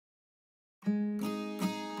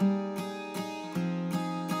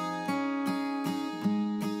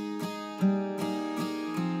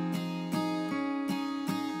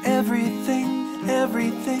everything,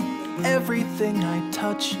 everything, everything I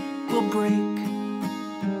touch will break.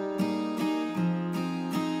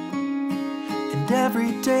 And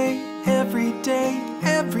every day, every day,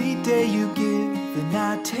 every day you give and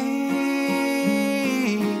I take.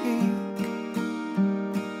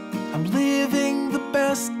 I'm living the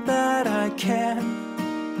best that I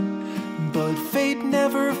can, but fate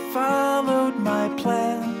never followed my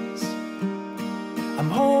plans. I'm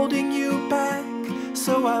holding you back,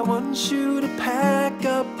 so I want you to pack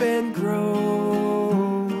up and grow.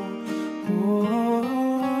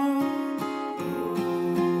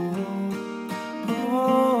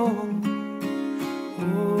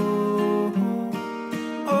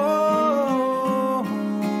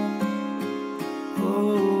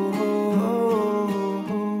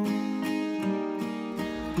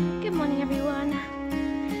 Good morning, everyone.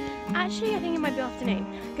 Actually, I think it might be afternoon.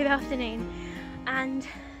 Good afternoon. And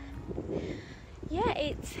yeah,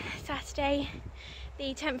 it's Saturday,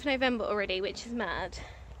 the 10th of November already, which is mad.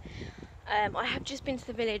 I have just been to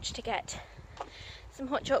the village to get some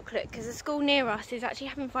hot chocolate because the school near us is actually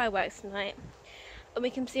having fireworks tonight and we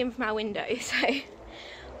can see them from our window. So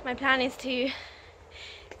my plan is to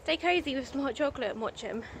stay cozy with some hot chocolate and watch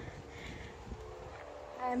them.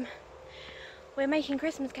 We're making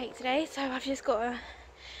Christmas cake today, so I've just got a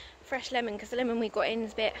fresh lemon because the lemon we got in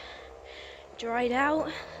is a bit dried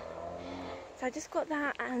out. So I just got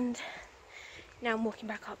that, and now I'm walking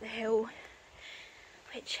back up the hill,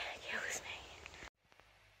 which kills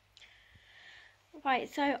me. Right,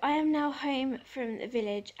 so I am now home from the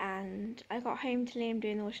village, and I got home to Liam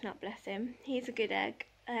doing the washing up, bless him. He's a good egg,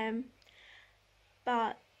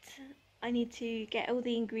 but I need to get all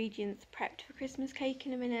the ingredients prepped for Christmas cake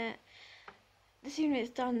in a minute. The sooner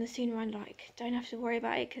it's done, the sooner I don't have to worry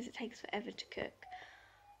about it because it takes forever to cook.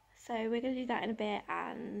 So we're going to do that in a bit,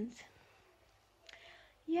 and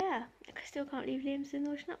yeah, I still can't believe Liam's doing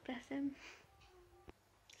the washing up, bless him.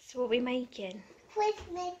 So what are we making?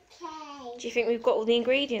 Christmas cake. Do you think we've got all the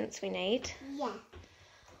ingredients we need? Yeah.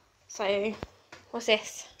 So, what's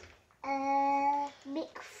this?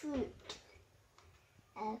 Mixed fruit.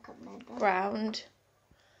 I can't remember. Ground.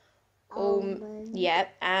 Almond.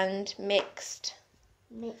 Yep, and mixed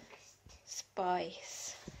Mixed.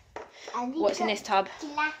 spice. And What's in this tub?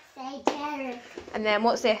 Glass And then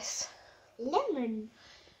what's this? lemon.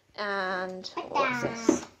 And what's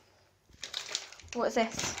this? What's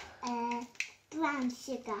this? Brown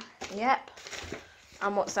sugar. Yep.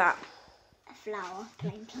 And what's that? A flour.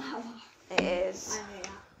 Plain flour. It is.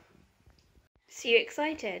 So you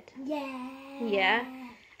excited? Yeah. Yeah.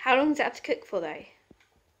 How long does it have to cook for though?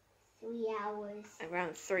 3 hours.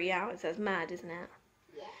 Around 3 hours. That's mad, isn't it?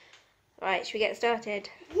 Yeah. Right, should we get started?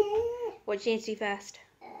 Yeah. What do you need to do first?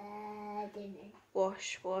 Don't know.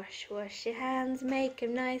 Wash your hands, make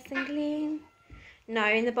them nice and clean. No,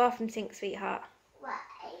 in the bathroom sink, sweetheart. Why?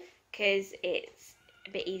 Because it's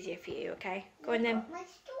a bit easier for you, okay? Go on then. My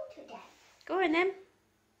stool today. Go on then.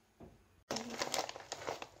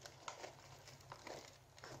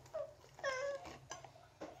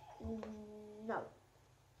 No.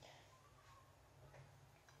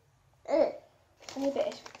 Only a bit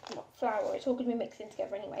of flour. It's all going to be mixing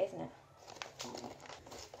together anyway, isn't it?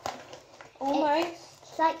 Almost.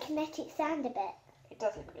 It's like kinetic sand a bit. It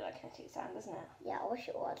does look a bit like kinetic sand, doesn't it? Yeah, I wish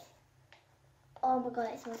it was. Oh my god,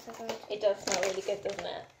 it smells so good. It does smell really good, doesn't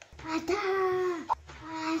it? Ada!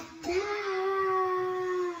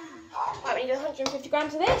 Right, we need 150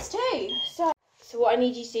 grams of this too. So what I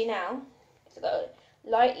need you to do now is go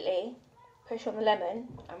lightly push on the lemon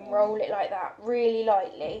and roll it like that, really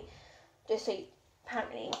lightly, just so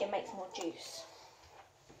apparently it makes more juice.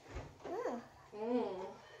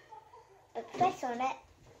 Press on it,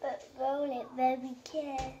 but roll it very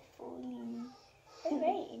carefully. It's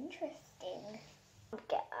very interesting.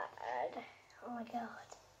 God. Oh my god.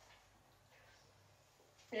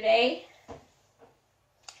 Ready?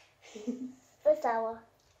 First hour.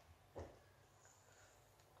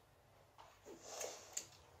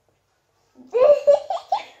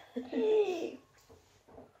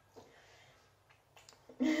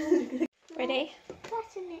 Ready?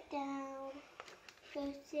 Flatten it down.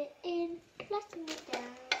 Put it in. Flatten it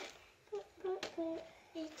down. Put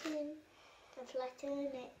it in. And flatten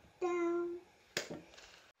it down.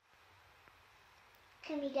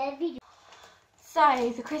 Can we get a video? So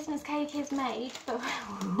the Christmas cake is made, but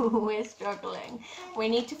we're struggling. We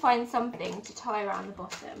need to find something to tie around the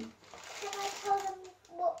bottom. Can I tell them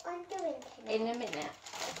what I'm doing today? In a minute.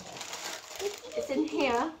 It's in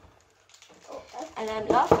here. Oh, And then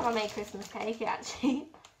last time I made Christmas cake, it actually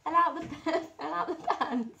fell out the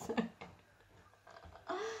pan. So.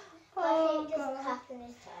 I think it doesn't happen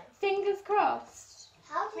this time. Fingers crossed.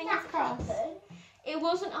 How did Fingers that crossed. happen? It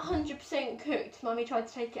wasn't 100% cooked. Mummy tried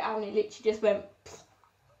to take it out and it literally just went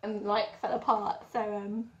and like fell apart.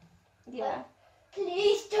 So yeah.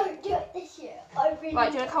 Please don't do it this year. I really.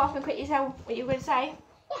 Right, do you want to come up and quickly tell what you were going to say?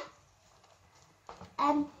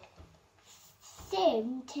 Yeah.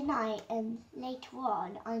 Soon tonight and later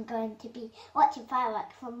on, I'm going to be watching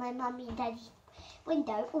fireworks from my mummy and daddy's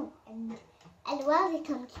window. Oh, and LOL is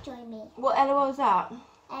coming to join me. What LOL was that?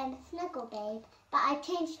 Snuggle Babe, but I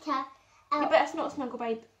changed her. Yeah, but that's not Snuggle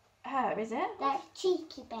Babe. Her, is it? That's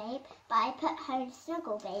Cheeky Babe, but I put her in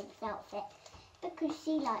Snuggle Babe's outfit because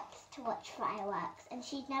she likes to watch fireworks and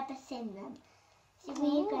she's never seen them. So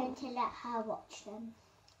we're going to let her watch them.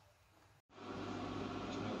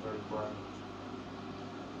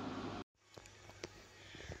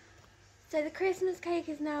 So the Christmas cake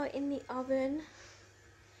is now in the oven.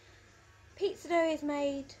 Pizza dough is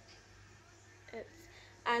made. Oops.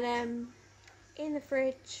 And in the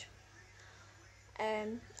fridge.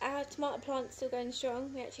 Our tomato plant's still going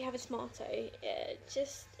strong. We actually have a tomato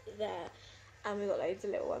just there, and we've got loads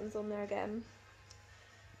of little ones on there again.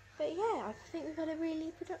 But yeah, I think we've had a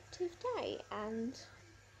really productive day, and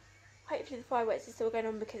hopefully the fireworks are still going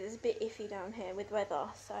on because it's a bit iffy down here with weather,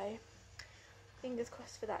 so fingers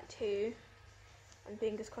crossed for that too, and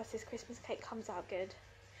fingers crossed this Christmas cake comes out good.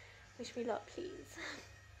 Wish me luck, please.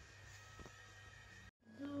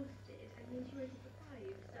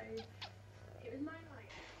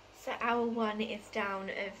 So hour 1 is down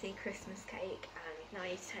of the Christmas cake, and now I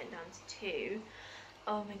need to turn it down to 2.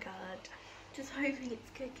 Oh my god, just hoping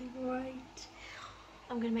it's cooking right.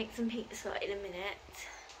 I'm gonna make some pizza in a minute.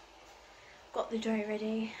 Got the dough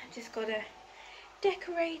ready, just gotta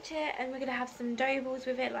decorate it, and we're gonna have some dough balls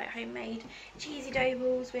with it, like homemade cheesy dough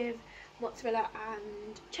balls with mozzarella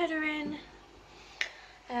and cheddar in.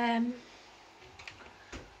 And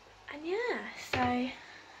yeah, so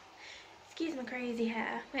excuse my crazy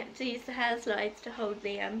hair. We have to use the hair slides to hold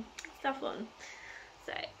the stuff on.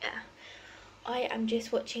 So yeah, I am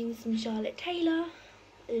just watching some Charlotte Taylor.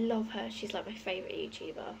 Love her. She's like my favourite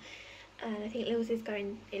YouTuber. And I think Lils is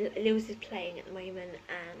playing at the moment,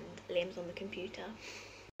 and Liam's on the computer.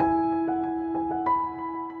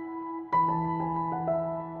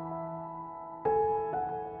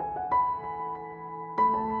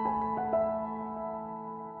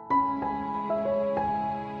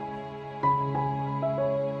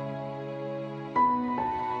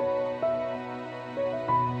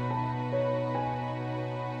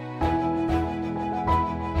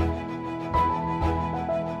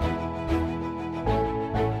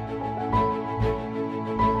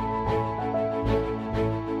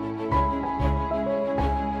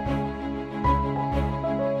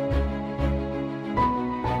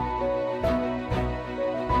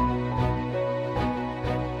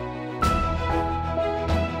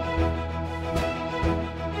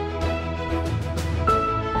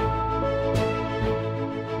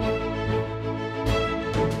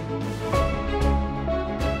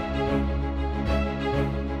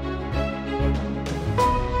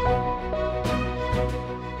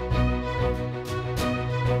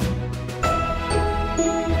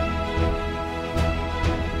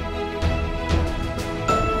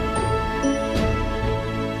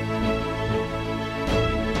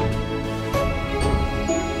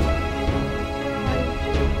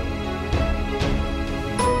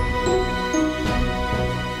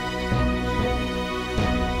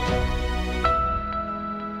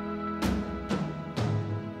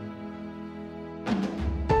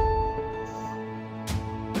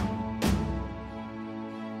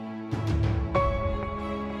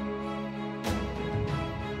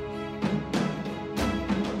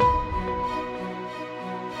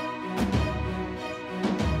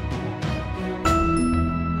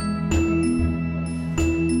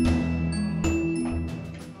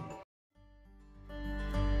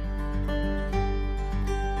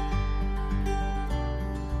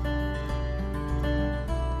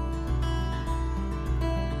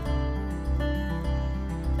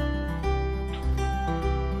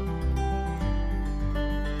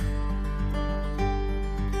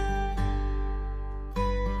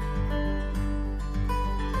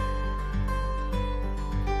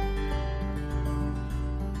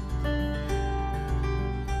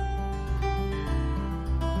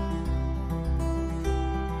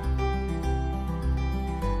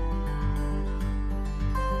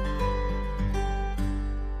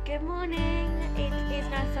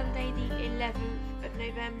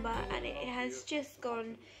 November, and it has just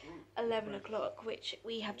gone 11 o'clock, which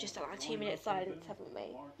we have just done our 2-minute silence, haven't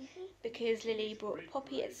we? Because Lily brought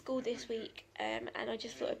Poppy at school this week, and I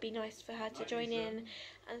just thought it'd be nice for her to join in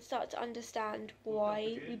and start to understand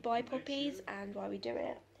why we buy poppies and why we do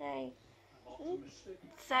it. Hey.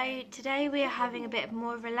 So today we are having a bit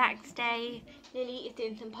more relaxed day. Lily is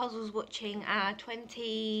doing some puzzles, watching our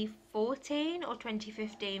 2014 or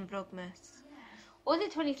 2015 Vlogmas. Or was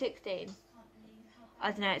it 2016?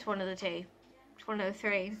 I don't know, it's one of the two. It's one of the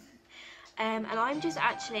three. And I'm just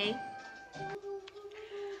actually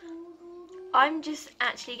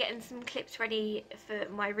getting some clips ready for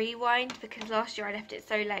my rewind, because last year I left it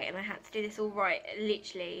so late and I had to do this all right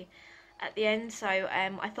literally at the end. So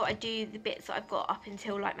I thought I'd do the bits that I've got up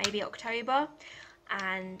until like maybe October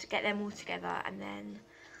and get them all together, and then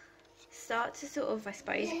start to sort of, I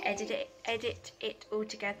suppose, edit it all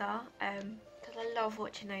together, because I love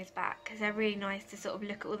watching those back, because they're really nice to sort of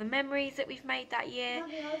look at all the memories that we've made that year.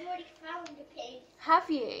 Mummy, I've already found a pig. Have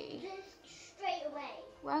you? Just straight away.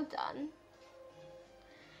 Well done.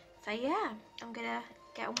 So yeah, I'm gonna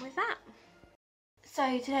get on with that.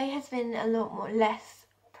 So today has been a lot more less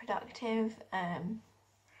productive.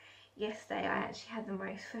 Yesterday I actually had the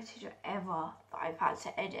most footage ever that I've had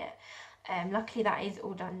to edit. Luckily that is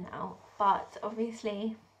all done now, but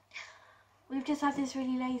obviously we've just had this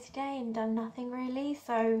really lazy day and done nothing really,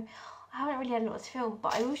 so I haven't really had a lot to film.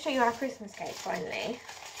 But I will show you our Christmas cake finally.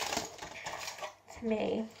 To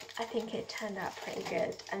me, I think it turned out pretty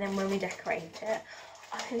good, and then when we decorate it,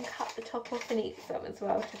 I can cut the top off and eat some as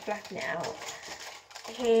well to flatten it out.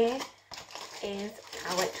 Here is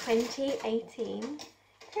our 2018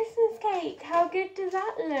 Christmas cake. How good does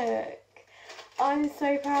that look? I'm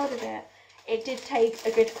so proud of it. It did take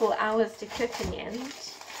a good 4 hours to cook in the end.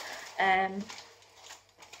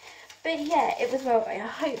 But yeah, it was well,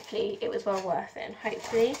 hopefully it was well worth it, and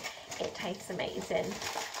hopefully it tastes amazing.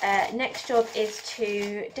 Next job is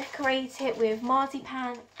to decorate it with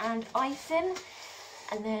marzipan and icing,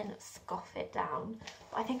 and then scoff it down.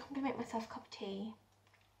 But I think I'm gonna make myself a cup of tea,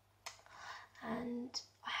 and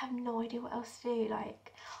I have no idea what else to do.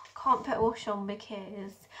 Like, I can't put a wash on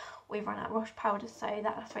because we've run out of wash powder, so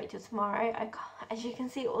that has to wait till tomorrow. As you can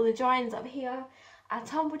see, all the drying's up here. Our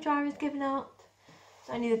tumble dryer is given up. It's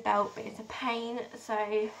only the belt, but it's a pain. So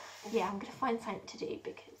yeah, I'm gonna find something to do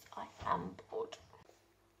because I am bored.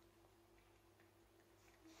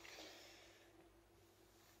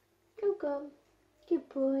 Go. Good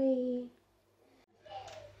boy.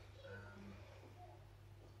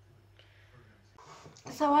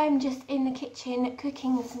 So I'm just in the kitchen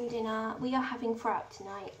cooking some dinner. We are having fry up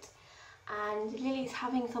tonight, and Lily's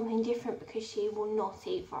having something different because she will not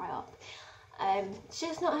eat fry up. It's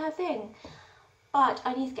just not her thing. But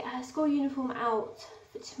I need to get her school uniform out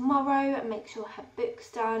for tomorrow and make sure her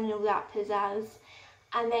book's done and all that pizzazz.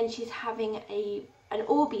 And then she's having an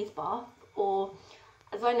Orbeez bath, or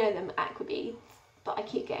as I know them, aquabeads, but I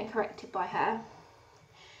keep getting corrected by her.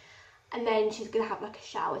 And then she's going to have like a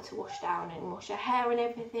shower to wash down and wash her hair and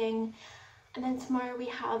everything. And then tomorrow we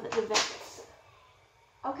have the vets.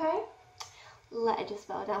 Okay? Let her just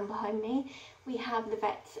fell down behind me. We have the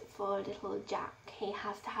vets for little Jack. He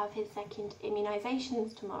has to have his second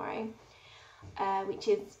immunisations tomorrow, which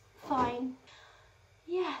is fine.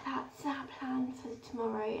 Yeah, that's our plan for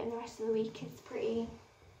tomorrow, and the rest of the week is pretty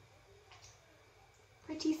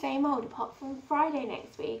same old, apart from Friday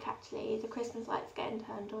next week. Actually, the Christmas lights getting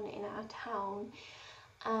turned on in our town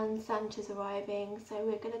and Santa's arriving, so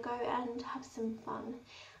we're gonna go and have some fun,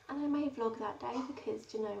 and I may vlog that day because,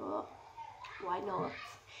 do you know what, why not?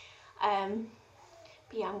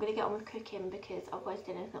 But yeah, I'm gonna get on with cooking because otherwise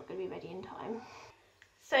dinner's not gonna be ready in time.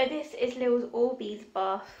 So this is Lil's Orbeez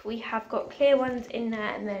bath. We have got clear ones in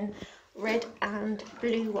there and then red and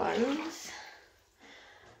blue ones.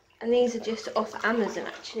 And these are just off Amazon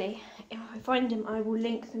actually. If I find them, I will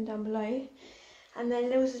link them down below. And then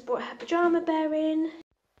Lil's has brought her pyjama bear in.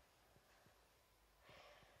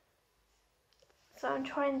 So I'm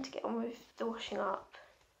trying to get on with the washing up.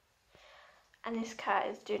 And this cat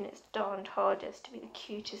is doing its darned hardest to be the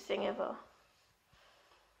cutest thing ever.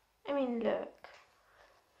 I mean, look.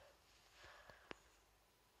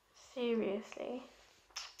 Seriously.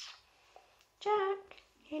 Jack,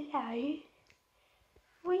 hello.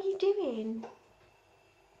 What are you doing?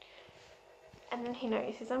 And then he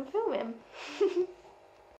notices I'm filming.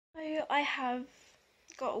 So I have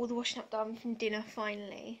got all the washing up done from dinner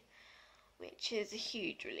finally, which is a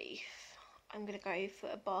huge relief. I'm going to go for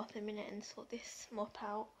a bath in a minute and sort this mop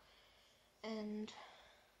out and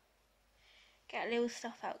get a little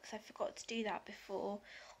stuff out because I forgot to do that before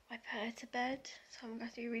I put her to bed, so I'm going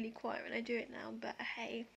to be really quiet when I do it now, but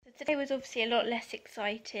hey. So today was obviously a lot less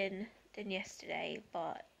exciting than yesterday,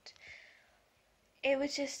 but it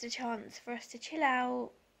was just a chance for us to chill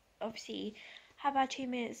out, obviously have our 2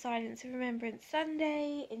 minute silence of remembrance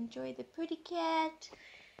Sunday, enjoy the pretty cat,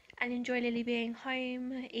 and enjoy Lily being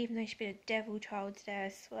home, even though she's been a devil child today, I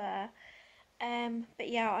swear. But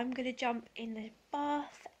yeah, I'm going to jump in the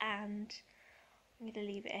bath and I'm going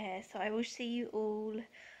to leave it here. So I will see you all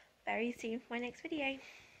very soon for my next video.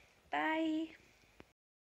 Bye!